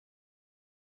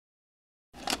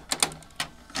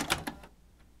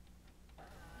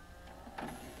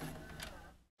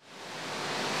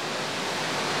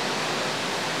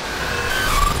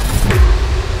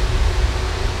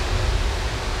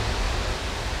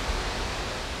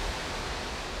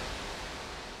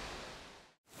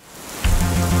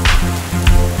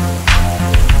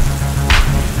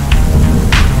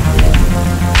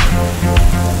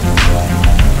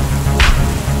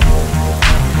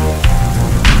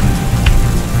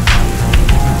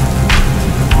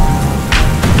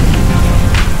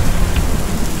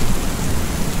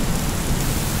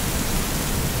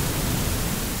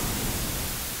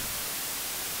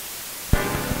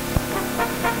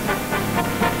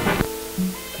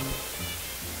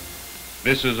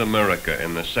This is America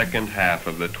in the second half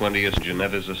of the 20th century.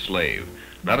 Jeanette is a slave.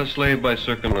 Not a slave by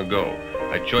circumstance ago,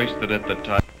 a choice that at the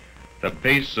time, the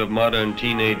pace of modern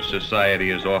teenage society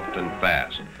is often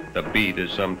fast. The beat is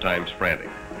sometimes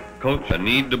frantic. Culture, the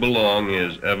need to belong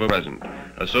is ever present.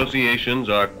 Associations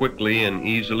are quickly and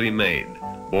easily made.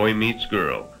 Boy meets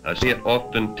girl. It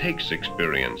often takes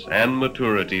experience and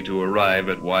maturity to arrive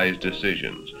at wise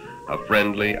decisions. A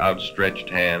friendly,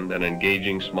 outstretched hand, an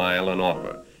engaging smile, an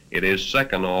offer. It is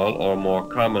second all, or more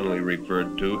commonly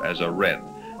referred to as a red.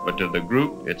 But to the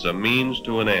group, it's a means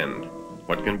to an end.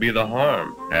 What can be the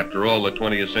harm? After all, the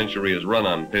 20th century is run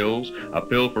on pills. A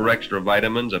pill for extra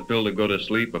vitamins, a pill to go to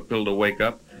sleep, a pill to wake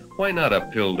up. Why not a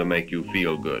pill to make you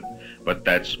feel good? But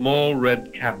that small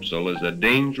red capsule is a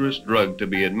dangerous drug to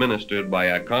be administered by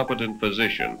a competent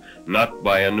physician, not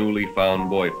by a newly found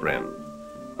boyfriend.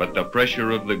 But the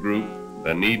pressure of the group,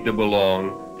 the need to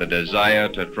belong, the desire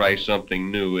to try something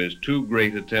new is too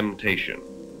great a temptation.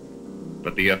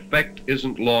 But the effect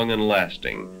isn't long and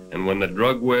lasting, and when the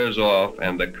drug wears off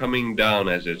and the coming down,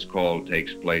 as it's called,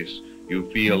 takes place, you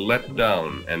feel let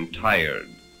down and tired.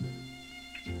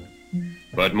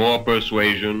 But more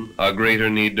persuasion, a greater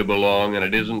need to belong, and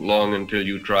it isn't long until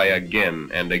you try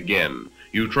again and again.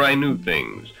 You try new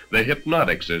things, the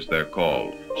hypnotics as they're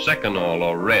called, seconal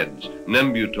or reds,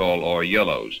 nembutol or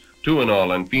yellows,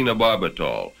 tuinol and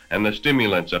phenobarbital, and the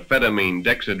stimulants amphetamine,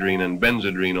 dexedrine, and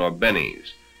benzedrine or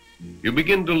bennies. You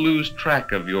begin to lose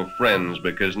track of your friends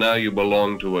because now you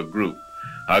belong to a group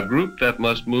that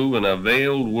must move in a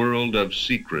veiled world of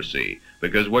secrecy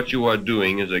because what you are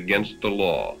doing is against the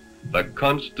law, the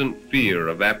constant fear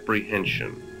of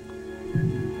apprehension.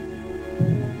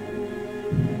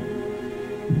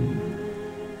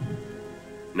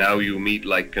 Now you meet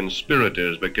like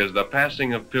conspirators because the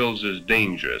passing of pills is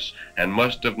dangerous and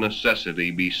must of necessity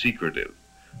be secretive.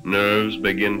 Nerves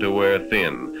begin to wear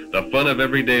thin. The fun of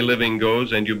everyday living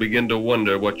goes, and you begin to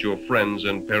wonder what your friends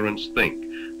and parents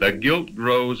think. The guilt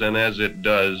grows, and as it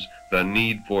does, the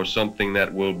need for something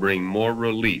that will bring more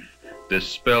relief,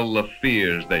 dispel the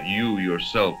fears that you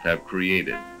yourself have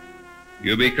created.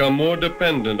 You become more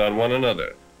dependent on one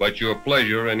another, but your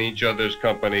pleasure in each other's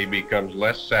company becomes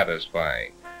less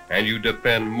satisfying, and you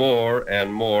depend more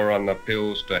and more on the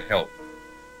pills to help.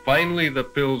 Finally, the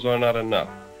pills are not enough,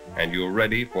 and you're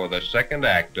ready for the second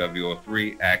act of your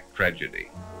three-act tragedy.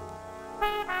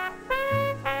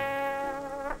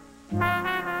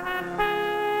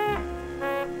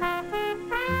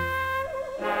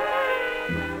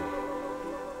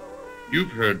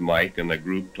 You've heard Mike and the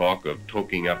group talk of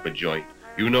toking up a joint.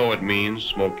 You know it means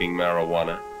smoking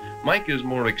marijuana. Mike is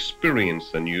more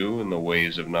experienced than you in the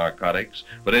ways of narcotics,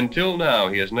 but until now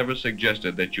he has never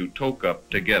suggested that you toke up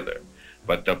together.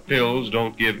 But the pills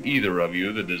don't give either of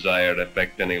you the desired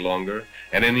effect any longer,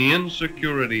 and in the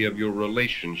insecurity of your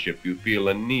relationship you feel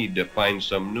a need to find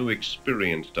some new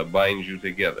experience to bind you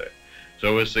together.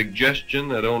 So a suggestion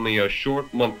that only a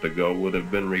short month ago would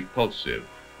have been repulsive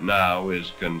now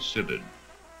is considered.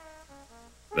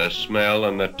 The smell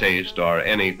and the taste are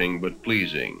anything but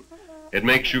pleasing. It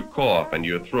makes you cough and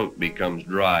your throat becomes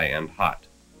dry and hot.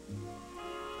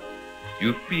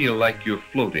 You feel like you're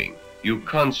floating. You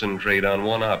concentrate on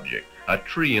one object, a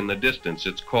tree in the distance.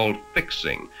 It's called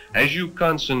fixing. As you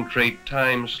concentrate,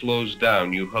 time slows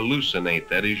down. You hallucinate,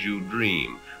 that is, you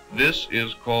dream. This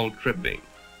is called tripping.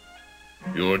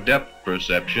 Your depth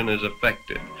perception is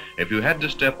affected. If you had to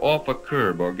step off a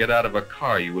curb or get out of a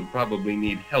car, you would probably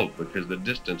need help because the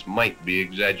distance might be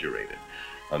exaggerated.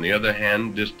 On the other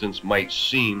hand, distance might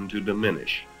seem to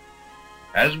diminish.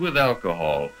 As with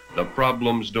alcohol, the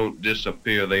problems don't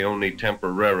disappear, they only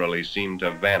temporarily seem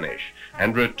to vanish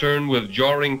and return with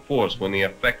jarring force when the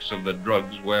effects of the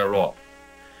drugs wear off.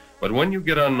 But when you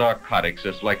get on narcotics,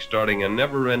 it's like starting a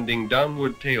never-ending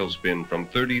downward tailspin from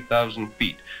 30,000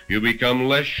 feet. You become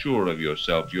less sure of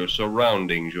yourself, your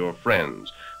surroundings, your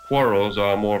friends. Quarrels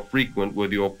are more frequent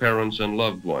with your parents and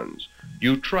loved ones.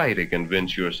 You try to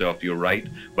convince yourself you're right,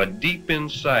 but deep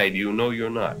inside you know you're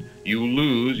not. You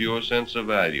lose your sense of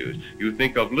values. You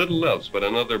think of little else but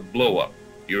another blow-up,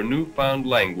 your newfound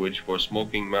language for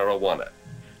smoking marijuana.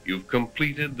 You've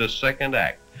completed the second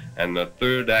act, and the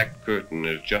third act curtain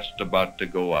is just about to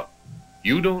go up.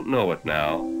 You don't know it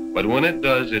now, but when it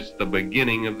does, it's the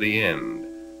beginning of the end,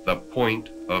 the point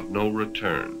of no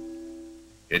return.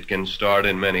 It can start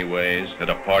in many ways, at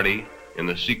a party, in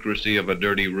the secrecy of a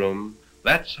dirty room.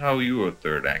 That's how your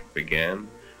third act began,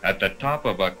 at the top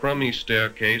of a crummy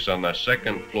staircase on the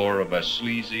second floor of a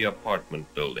sleazy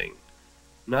apartment building.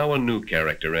 Now a new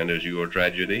character enters your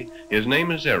tragedy. His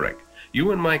name is Eric.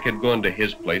 You and Mike had gone to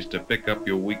his place to pick up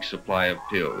your week's supply of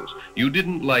pills. You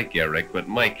didn't like Eric, but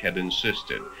Mike had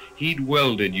insisted. He'd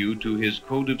welded you to his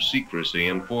code of secrecy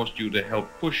and forced you to help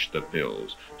push the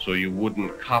pills so you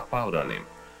wouldn't cop out on him.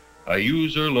 A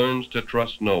user learns to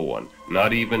trust no one,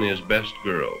 not even his best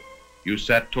girl. You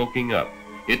sat toking up.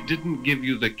 It didn't give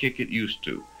you the kick it used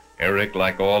to. Eric,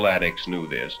 like all addicts, knew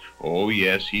this. Oh,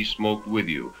 yes, he smoked with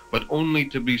you, but only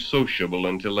to be sociable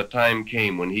until the time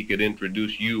came when he could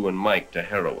introduce you and Mike to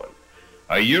heroin.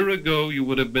 A year ago, you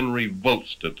would have been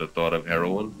revulsed at the thought of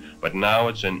heroin, but now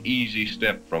it's an easy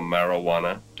step from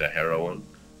marijuana to heroin.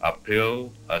 A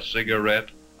pill, a cigarette,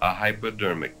 a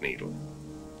hypodermic needle.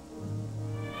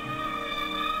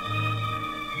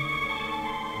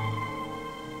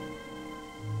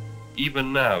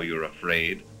 Even now, you're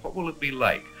afraid. What will it be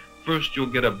like? First, you'll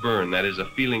get a burn, that is, a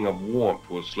feeling of warmth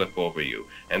will slip over you,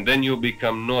 and then you'll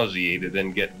become nauseated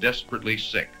and get desperately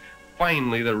sick.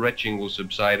 Finally, the retching will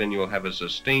subside and you'll have a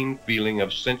sustained feeling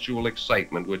of sensual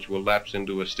excitement which will lapse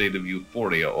into a state of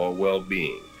euphoria or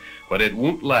well-being. But it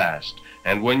won't last,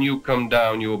 and when you come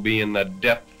down, you'll be in the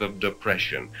depth of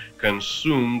depression,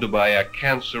 consumed by a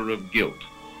cancer of guilt.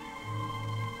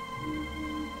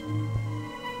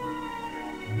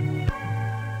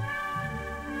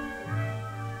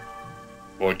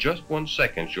 For just 1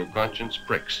 second, your conscience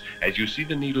pricks as you see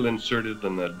the needle inserted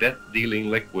and the death-dealing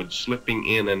liquid slipping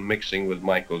in and mixing with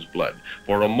Michael's blood.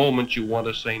 For a moment, you want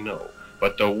to say no,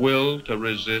 but the will to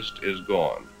resist is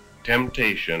gone.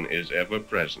 Temptation is ever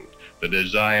present. The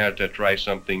desire to try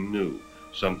something new,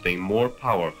 something more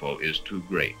powerful, is too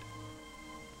great.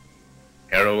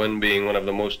 Heroin being one of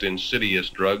the most insidious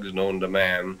drugs known to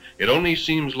man, it only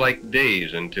seems like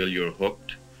days until you're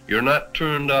hooked. You're not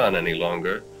turned on any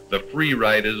longer. The free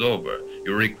ride is over.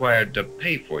 You're required to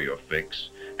pay for your fix.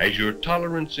 As your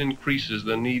tolerance increases,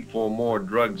 the need for more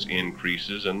drugs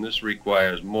increases, and this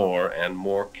requires more and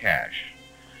more cash.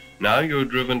 Now you're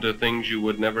driven to things you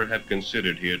would never have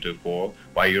considered heretofore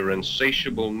by your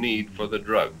insatiable need for the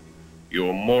drug.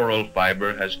 Your moral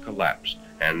fiber has collapsed,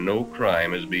 and no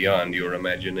crime is beyond your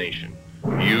imagination.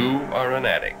 You are an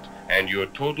addict, and your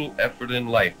total effort in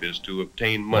life is to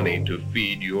obtain money to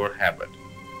feed your habit.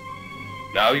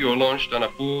 Now you're launched on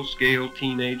a full-scale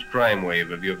teenage crime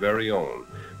wave of your very own,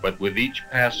 but with each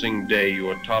passing day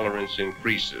your tolerance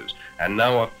increases, and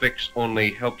now a fix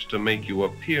only helps to make you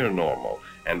appear normal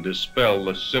and dispel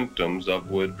the symptoms of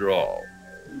withdrawal.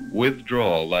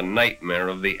 Withdrawal, the nightmare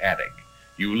of the addict.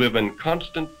 You live in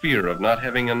constant fear of not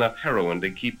having enough heroin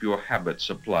to keep your habit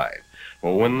supplied.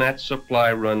 For when that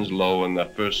supply runs low and the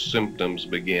first symptoms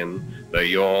begin, the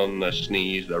yawn, the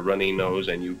sneeze, the runny nose,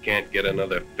 and you can't get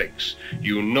another fix,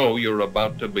 you know you're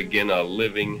about to begin a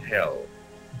living hell.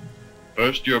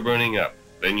 First you're burning up,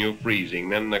 then you're freezing,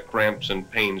 then the cramps and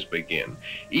pains begin.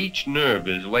 Each nerve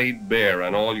is laid bare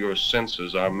and all your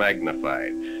senses are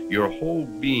magnified. Your whole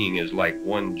being is like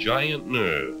one giant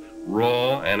nerve,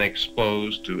 raw and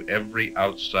exposed to every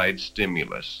outside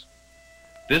stimulus.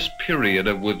 This period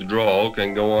of withdrawal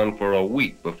can go on for a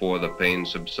week before the pain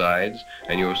subsides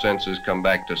and your senses come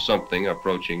back to something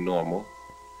approaching normal.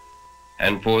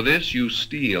 And for this you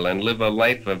steal and live a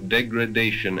life of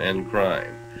degradation and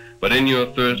crime. But in your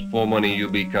thirst for money you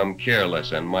become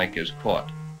careless and Mike is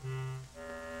caught.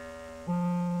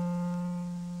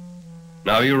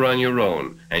 Now you're on your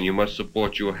own, and you must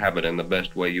support your habit in the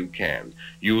best way you can.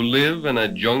 You live in a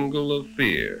jungle of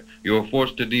fear. You're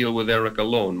forced to deal with Eric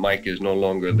alone. Mike is no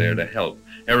longer there to help.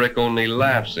 Eric only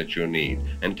laughs at your need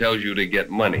and tells you to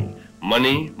get money.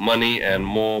 Money, money, and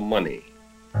more money.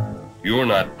 You're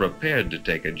not prepared to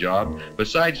take a job.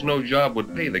 Besides, no job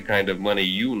would pay the kind of money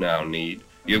you now need.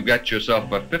 You've got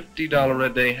yourself a $50 a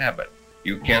day habit.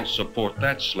 You can't support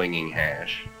that slinging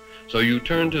hash. So you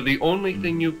turn to the only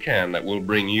thing you can that will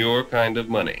bring your kind of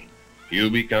money. You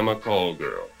become a call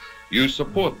girl. You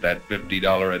support that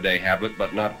 $50 a day habit,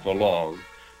 but not for long,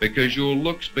 because your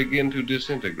looks begin to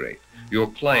disintegrate. Your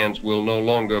clients will no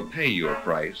longer pay your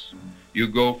price. You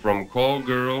go from call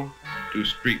girl to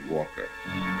streetwalker.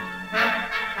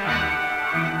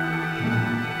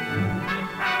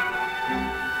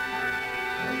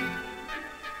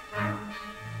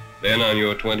 Then on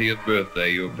your 20th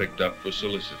birthday, you're picked up for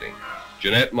soliciting.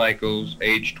 Jeanette Michaels,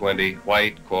 age 20,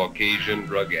 white, Caucasian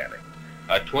drug addict.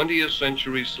 A 20th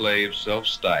century slave,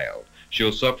 self-styled.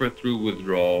 She'll suffer through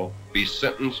withdrawal, be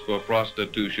sentenced for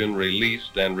prostitution,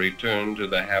 released, and return to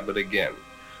the habit again.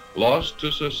 Lost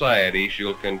to society,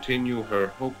 she'll continue her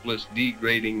hopeless,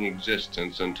 degrading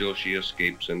existence until she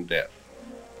escapes in death.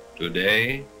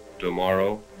 Today,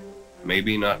 tomorrow,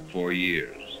 maybe not for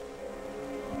years.